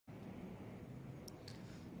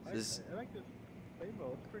This. I like this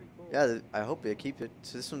rainbow. It's pretty cool. Yeah, I hope they keep it.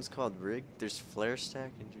 So this one's called Rig. There's Flare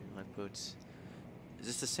Stack and Dreamlight Boats. Is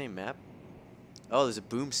this the same map? Oh, there's a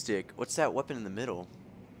boomstick. What's that weapon in the middle?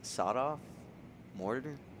 Sawed off?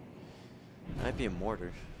 Mortar? Might be a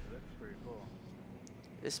mortar. That's pretty cool.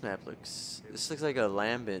 This map looks. This looks like a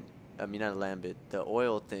lambent. I mean, not a lambent. The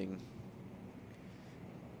oil thing.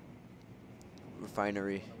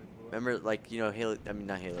 Refinery. Remember, like, you know, Halo. I mean,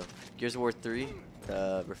 not Halo. Gears of War 3.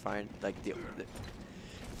 The like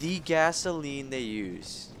the gasoline they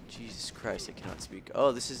use. Jesus Christ, I cannot speak.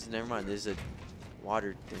 Oh, this is. Never mind. This is a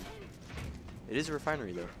water thing. It is a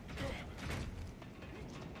refinery though.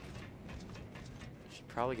 Should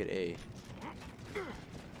probably get A.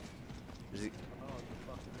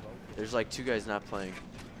 There's like 2 guys not playing.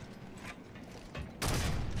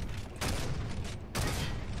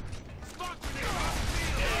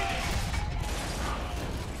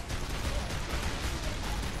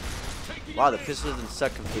 Wow, the pistol doesn't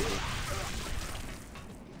suck completely.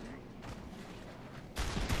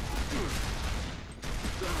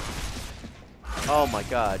 Oh my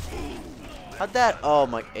god. How'd that? Oh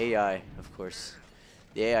my AI, of course.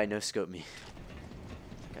 The AI no scope me.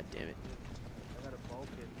 God damn it. I got a ball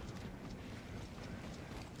pit.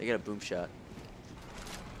 They got a boom shot.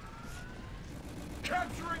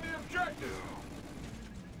 Capturing the objective.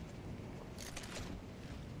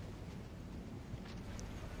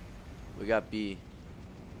 We got B.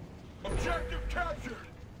 Objective captured.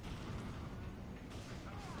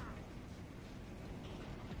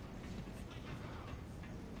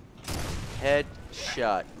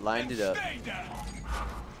 Headshot. Lined it up. Stay down.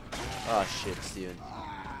 Oh shit, Steven.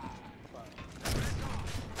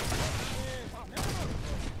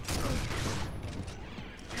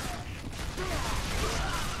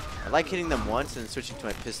 I like hitting them once and then switching to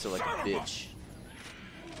my pistol like a bitch.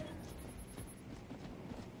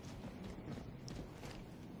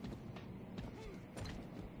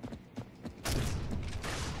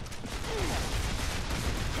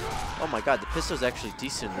 Oh my god, the pistol's actually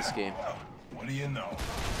decent in this game. What do you know?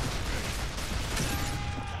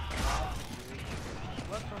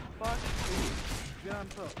 What the fuck? Get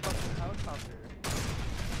onto a fucking helicopter.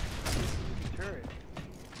 Turret.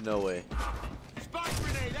 No way. Spike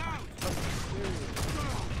grenade out.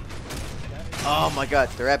 Oh my god,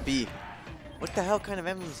 they're at B. What the hell kind of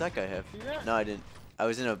ammo does that guy have? See that? No, I didn't. I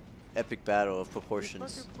was in a epic battle of He's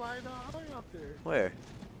proportions. fucking flying a helicopter. Where?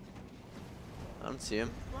 I don't see him.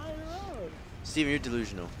 Flying around. Steven, you're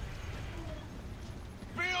delusional.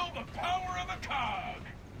 Feel the power of the cog.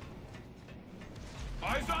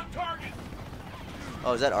 Eyes on target.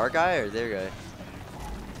 Oh, is that our guy or their guy?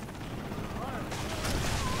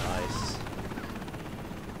 Nice.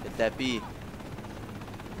 Hit that B.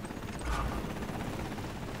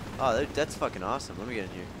 Oh, that's fucking awesome. Let me get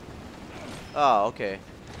in here. Oh, okay.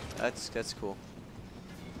 That's cool.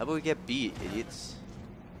 How about we get B, idiots?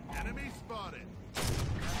 Enemy spotted.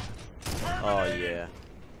 Oh yeah.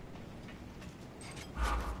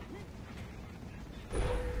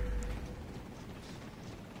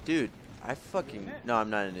 Dude, I fucking no,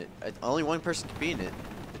 I'm not in it. Only one person can be in it.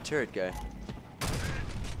 The turret guy.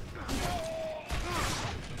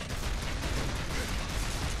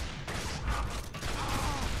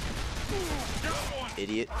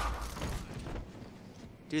 Idiot.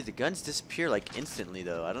 Dude, the guns disappear like instantly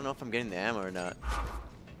though. I don't know if I'm getting the ammo or not.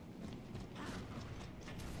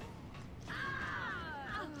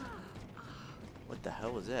 What the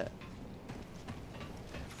hell was that?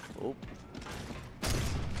 Oh.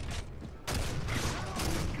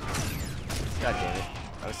 God damn it.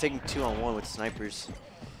 I was taking 2-on-1 with snipers.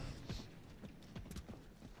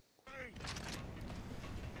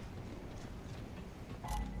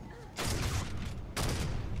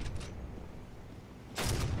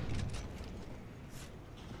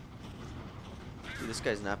 Dude, this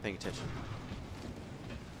guy's not paying attention.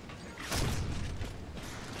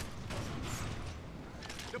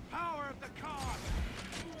 The power of the cog.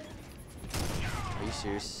 Are you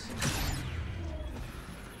serious?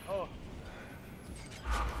 Oh.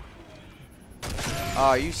 Oh,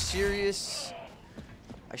 are you serious?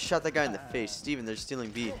 I shot that guy in the face. Steven, they're stealing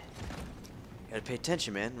B. Gotta pay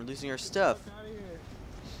attention, man. We're losing our stuff. Get out of here.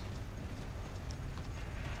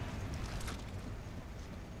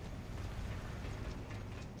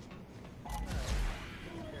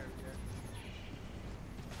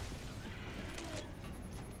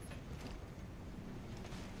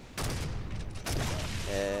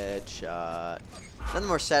 Headshot. Nothing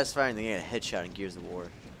more satisfying than getting a headshot in Gears of War.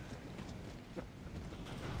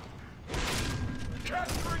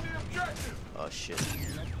 Capturing the objective. Oh shit.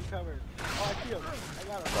 Covered. Oh, I see him. I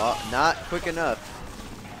got him. Well, not quick enough.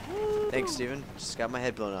 Thanks, Steven. Just got my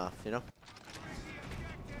head blown off, you know?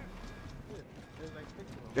 Shit, there's like 6 of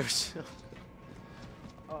them. There's-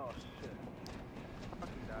 Oh shit. I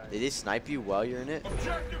fucking died. Did they snipe you while you're in it?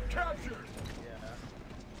 Objective captured. Yeah.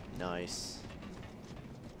 Nice.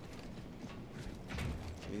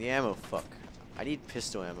 Give me the ammo, fuck. I need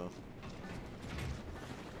pistol ammo.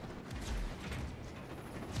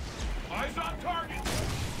 Eyes on target.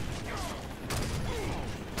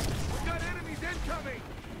 We got enemies incoming.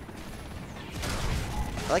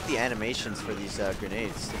 I like the animations for these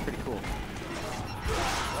grenades. They're pretty cool.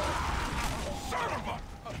 Son of a.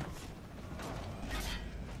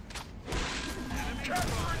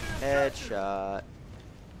 Headshot.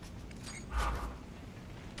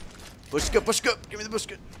 Bushka, bushka! Give me the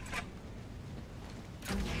bushka!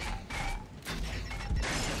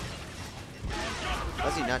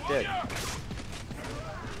 How's he not dead?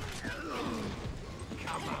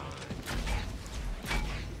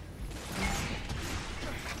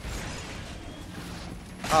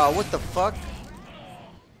 Oh, what the fuck?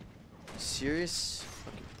 Serious?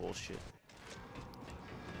 Fucking bullshit.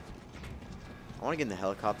 I want to get in the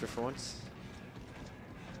helicopter for once.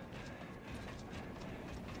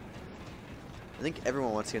 I think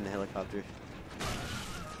everyone wants to get in the helicopter.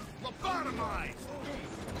 Lobotomized.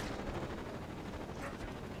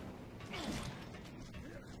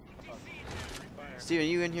 Steven,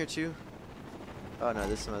 you in here too? Oh no,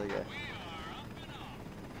 this is some other guy.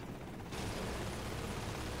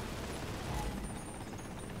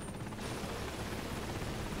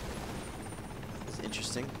 This is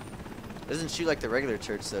interesting. It doesn't shoot like the regular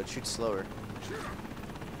turrets though, it shoots slower.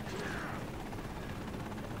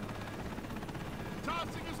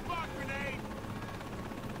 Tossing a spark grenade.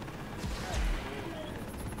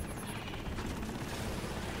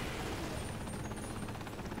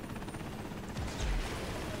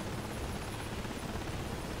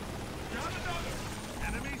 Got another.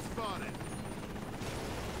 Enemy spotted.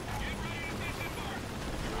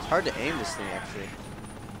 It's hard to aim this thing actually.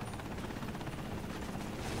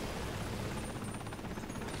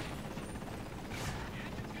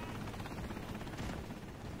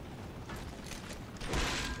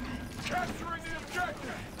 Capturing the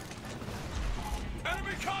objective.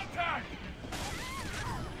 Enemy contact.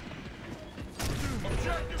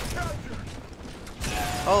 Objective captured.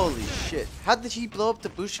 Holy shit. How did he blow up the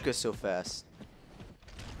Bushka so fast?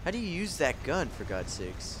 How do you use that gun, for God's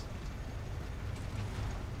sakes?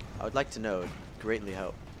 I would like to know. It'd greatly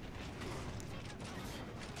help.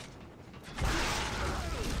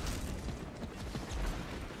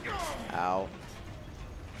 Ow.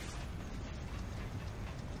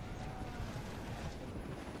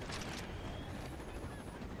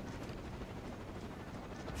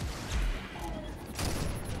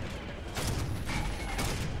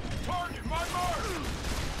 Target my mark.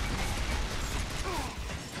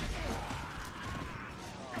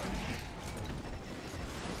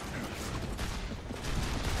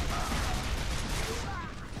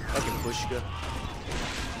 Fucking Bushka.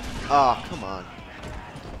 Oh, come on.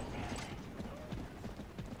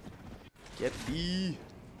 Get B.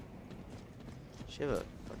 She have a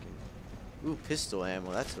fucking... Ooh, pistol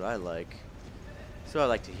ammo. That's what I like. That's what I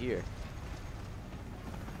like to hear.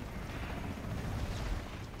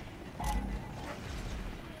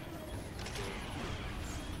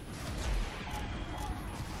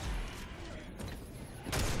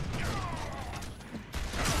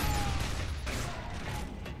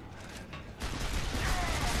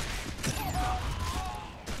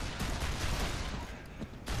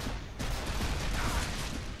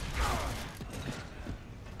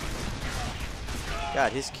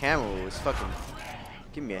 God, his camo was fucking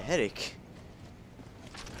giving me a headache.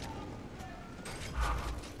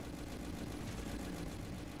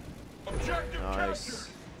 Objective Nice. captured.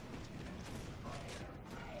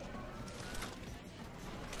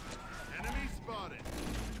 Enemy spotted.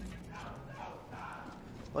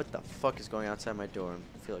 What the fuck is going outside my door?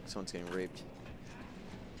 I feel like someone's getting raped.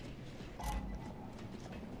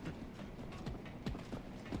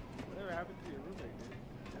 Whatever happened to your roommate,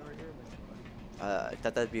 dude? Never hear of it. I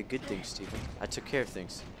thought that'd be a good thing, Steven. I took care of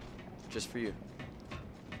things. Just for you.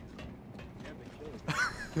 Yeah, they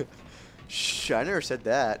killed. Shh, I never said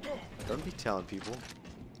that. Don't be telling people.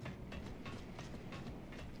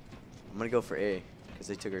 I'm gonna go for A, because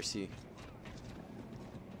they took our C.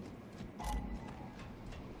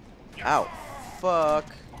 Ow. Fuck.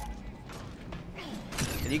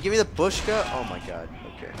 Can you give me the Bushka? Oh my god.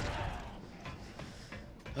 Okay.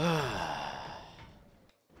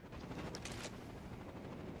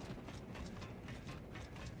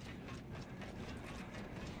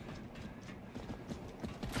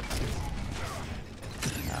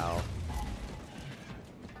 Ow.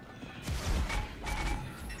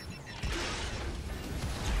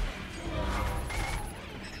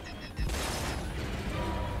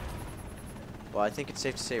 Well, I think it's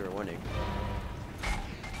safe to say we're winning.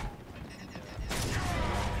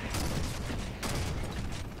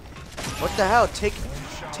 What the hell?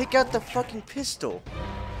 Take out the fucking pistol. You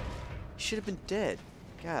should have been dead.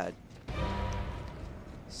 God.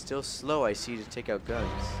 Still slow, I see, to take out guns.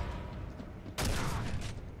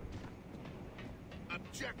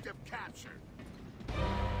 Objective captured.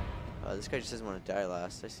 This guy just doesn't want to die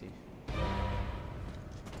last. I see.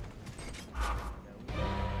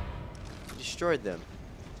 Destroyed them.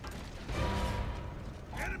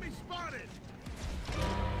 Enemy spotted.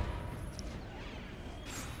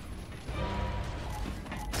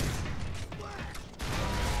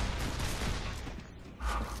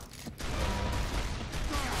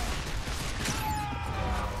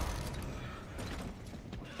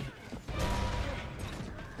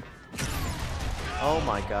 Oh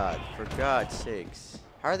my god, for God's sakes.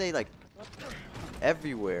 How are they like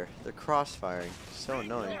everywhere? They're crossfiring. So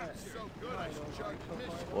annoying. So good, I should judge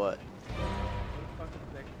mission. What? Fucking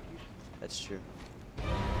execution. That's true.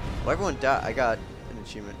 Well, everyone died. I got an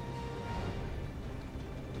achievement.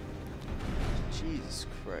 Jesus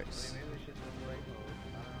Christ. Maybe we should just play mode.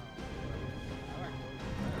 I like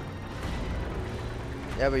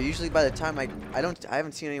mode. Yeah, but usually by the time I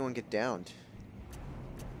haven't seen anyone get downed.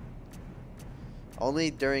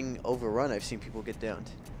 Only during overrun I've seen people get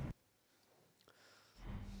downed.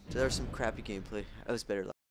 So there was some crappy gameplay. I was better.